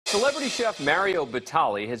Celebrity chef Mario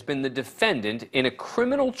Batali has been the defendant in a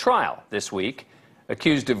criminal trial this week,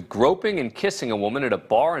 accused of groping and kissing a woman at a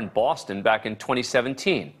bar in Boston back in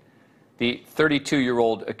 2017. The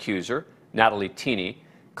 32-year-old accuser, Natalie Teeny,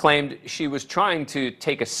 claimed she was trying to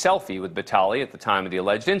take a selfie with Batali at the time of the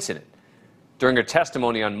alleged incident. During her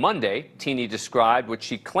testimony on Monday, Teeny described what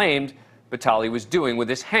she claimed Batali was doing with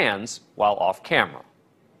his hands while off camera.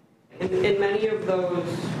 In many of those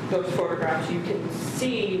photographs, you can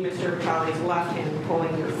see Mr. Batali's left hand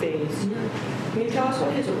pulling your face. Can you tell us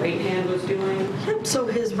what his right hand was doing? Yep, so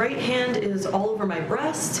his right hand is all over my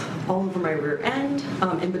breast, all over my rear end,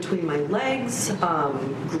 in between my legs,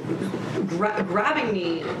 grabbing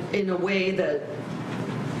me in a way that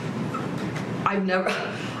I've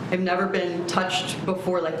never been touched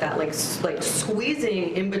before like that, like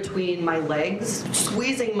squeezing in between my legs,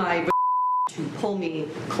 squeezing my to pull me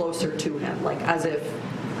closer to him, like as if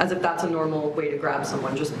that's a normal way to grab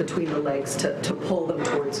someone, just between the legs to pull them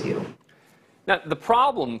towards you. Now, the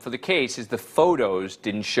problem for the case is the photos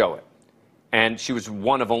didn't show it, and she was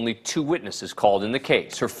one of only 2 witnesses called in the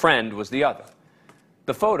case. Her friend was the other.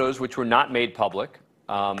 The photos, which were not made public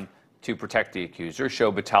to protect the accuser,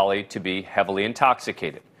 show Batali to be heavily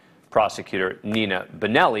intoxicated. Prosecutor Nina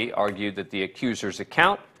Benelli argued that the accuser's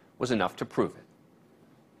account was enough to prove it.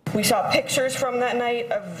 We saw pictures from that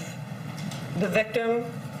night of the victim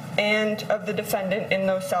and of the defendant in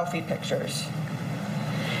those selfie pictures.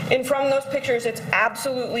 And from those pictures, it's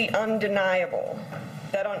absolutely undeniable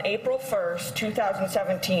that on April 1st,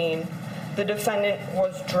 2017, the defendant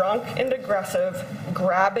was drunk and aggressive,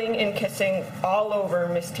 grabbing and kissing all over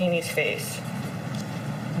Miss Teeny's face.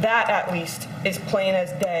 That, at least, is plain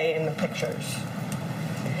as day in the pictures.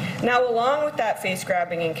 Now, along with that face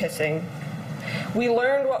grabbing and kissing, we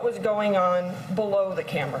learned what was going on below the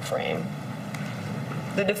camera frame.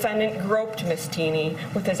 The defendant groped Miss Teeny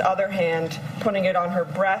with his other hand, putting it on her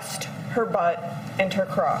breast, her butt, and her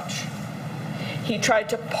crotch. He tried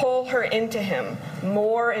to pull her into him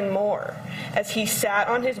more and more as he sat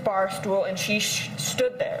on his bar stool and she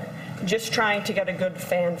stood there, just trying to get a good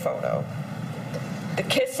fan photo. The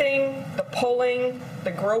kissing, the pulling,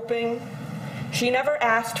 the groping, she never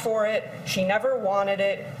asked for it, she never wanted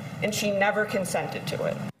it, and she never consented to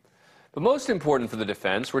it. But most important for the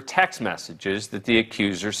defense were text messages that the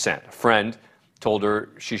accuser sent. A friend told her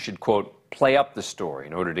she should, quote, play up the story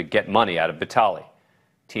in order to get money out of Batali.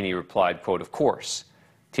 Teeny replied, quote, of course.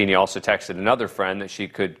 Teeny also texted another friend that she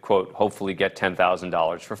could, quote, hopefully get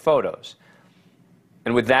 $10,000 for photos.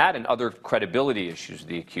 And with that and other credibility issues of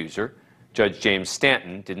the accuser, Judge James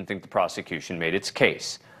Stanton didn't think the prosecution made its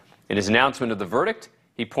case. In his announcement of the verdict,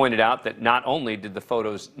 he pointed out that not only did the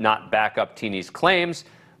photos not back up Teeny's claims,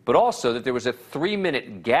 but also that there was a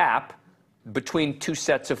 3-minute gap between 2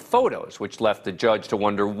 sets of photos, which left the judge to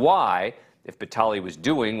wonder why, if Batali was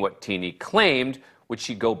doing what Teeny claimed, would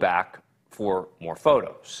she go back for more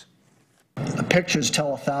photos. The pictures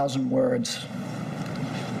tell 1,000 words,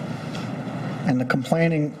 and the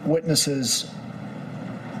complaining witness's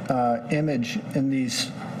image in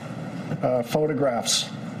these photographs,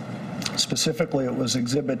 specifically it was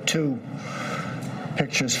Exhibit 2,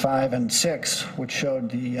 pictures 5 and 6, which showed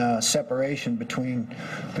the separation between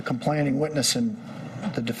the complaining witness and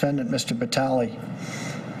the defendant, Mr. Batali.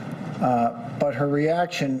 But her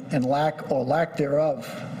reaction and lack thereof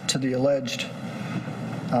to the alleged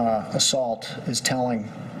assault is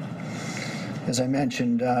telling. As I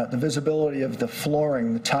mentioned, the visibility of the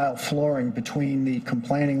flooring, the tile flooring between the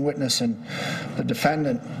complaining witness and the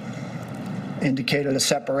defendant indicated a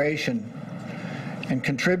separation and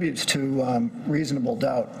contributes to reasonable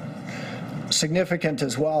doubt. Significant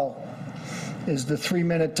as well is the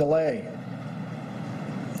 3-minute delay.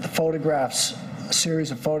 The photographs, a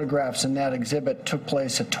series of photographs in that exhibit took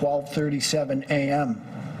place at 12:37 a.m.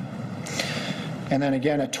 and then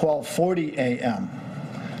again at 12:40 a.m.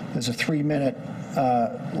 There's a 3-minute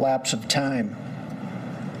lapse of time.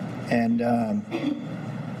 And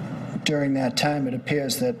during that time, it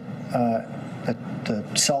appears that the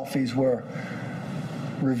selfies were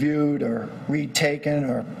reviewed or retaken,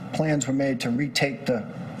 or plans were made to retake the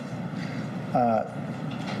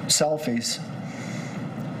selfies.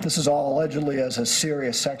 This is all allegedly as a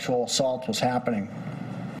serious sexual assault was happening.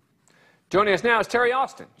 Joining us now is Terry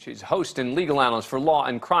Austin. She's host and legal analyst for Law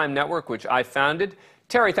and Crime Network, which I founded.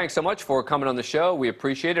 Terry, thanks so much for coming on the show. We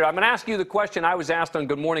appreciate it. I'm going to ask you the question I was asked on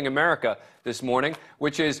Good Morning America this morning,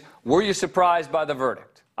 which is, were you surprised by the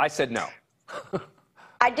verdict? I said no.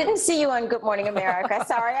 I didn't see you on Good Morning America.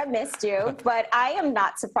 Sorry, I missed you. But I am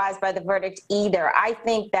not surprised by the verdict either. I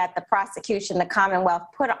think that the prosecution, the Commonwealth,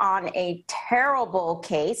 put on a terrible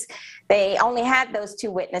case. They only had those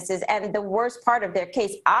two witnesses. And the worst part of their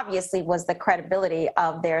case, obviously, was the credibility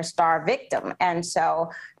of their star victim. And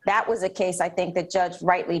so that was a case I think the judge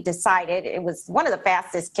rightly decided. It was one of the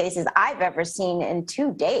fastest cases I've ever seen in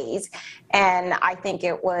 2 days. And I think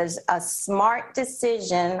it was a smart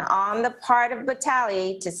decision on the part of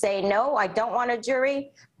Batali to say, no, I don't want a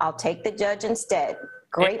jury. I'll take the judge instead.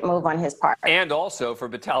 Great move on his part. And also for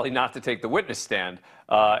Batali not to take the witness stand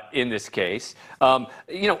in this case.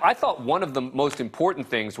 I thought one of the most important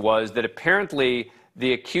things was that apparently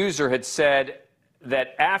the accuser had said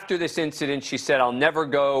that after this incident, she said, I'll never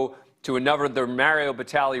go to another Mario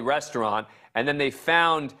Batali restaurant. And then they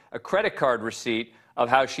found a credit card receipt of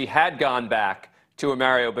how she had gone back to a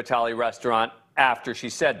Mario Batali restaurant after she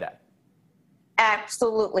said that.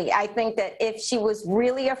 Absolutely. I think that if she was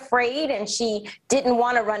really afraid and she didn't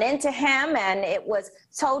want to run into him and it was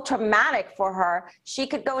so traumatic for her, she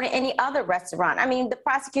could go to any other restaurant. I mean, the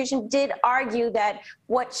prosecution did argue that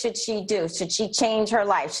what should she do? Should she change her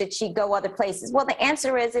life? Should she go other places? Well, the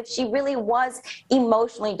answer is if she really was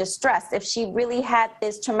emotionally distressed, if she really had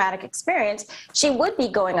this traumatic experience, she would be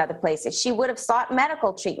going other places. She would have sought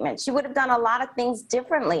medical treatment. She would have done a lot of things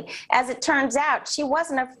differently. As it turns out, she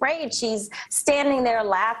wasn't afraid. She's standing there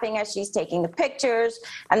laughing as she's taking the pictures.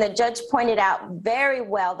 And the judge pointed out very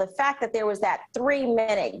well the fact that there was that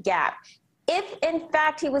 3-minute gap. If, in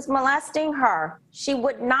fact, he was molesting her, she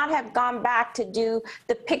would not have gone back to do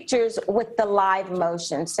the pictures with the live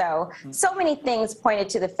motion. So many things pointed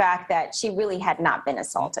to the fact that she really had not been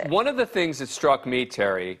assaulted. One of the things that struck me,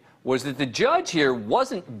 Terry, was that the judge here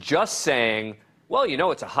wasn't just saying, well,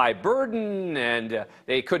 it's a high burden and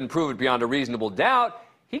they couldn't prove it beyond a reasonable doubt.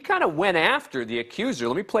 He kind of went after the accuser.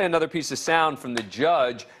 Let me play another piece of sound from the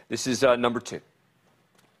judge. This is number 2.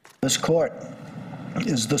 This court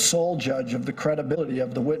is the sole judge of the credibility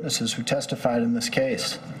of the witnesses who testified in this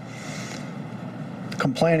case. The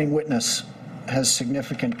complaining witness has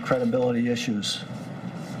significant credibility issues.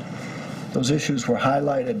 Those issues were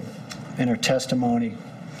highlighted in her testimony.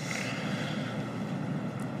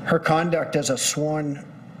 Her conduct as a sworn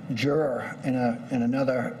juror in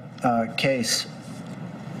another case,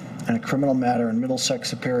 in a criminal matter in Middlesex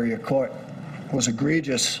Superior Court, was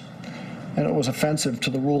egregious, and it was offensive to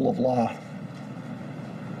the rule of law.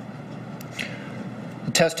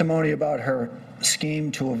 The testimony about her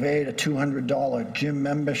scheme to evade a $200 gym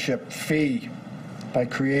membership fee by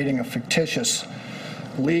creating a fictitious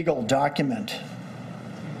legal document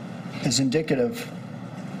is indicative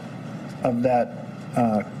of that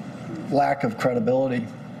lack of credibility.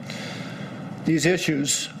 These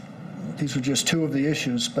issues, these were just 2 of the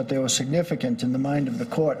issues, but they were significant in the mind of the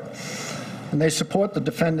court. And they support the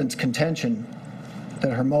defendant's contention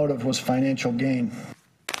that her motive was financial gain.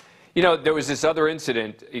 There was this other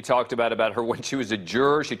incident he talked about her when she was a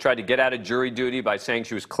juror. She tried to get out of jury duty by saying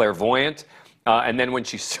she was clairvoyant. And then when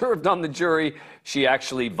she served on the jury, she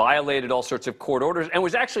actually violated all sorts of court orders and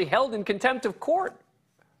was actually held in contempt of court.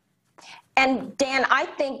 And Dan, I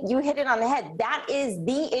think you hit it on the head. That is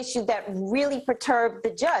the issue that really perturbed the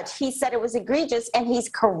judge. He said it was egregious, and he's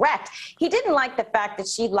correct. He didn't like the fact that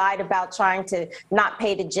she lied about trying to not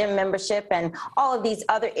pay the gym membership and all of these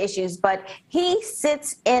other issues, but he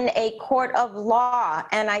sits in a court of law,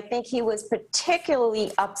 and I think he was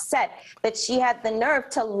particularly upset that she had the nerve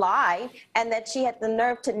to lie and that she had the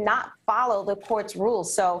nerve to not follow the court's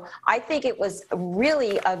rules. So I think it was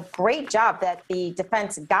really a great job that the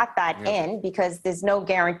defense got that in, because there's no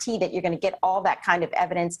guarantee that you're going to get all that kind of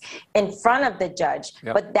evidence in front of the judge.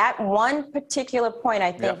 But that one particular point,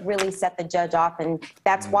 I think, really set the judge off, and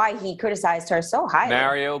that's why he criticized her so highly.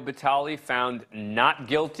 Mario Batali found not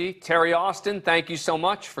guilty. Terry Austin, thank you so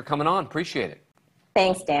much for coming on. Appreciate it.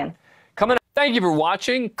 Thanks, Dan. Coming up, thank you for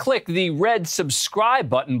watching. Click the red subscribe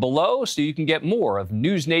button below so you can get more of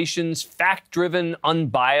NewsNation's fact-driven,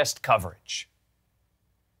 unbiased coverage.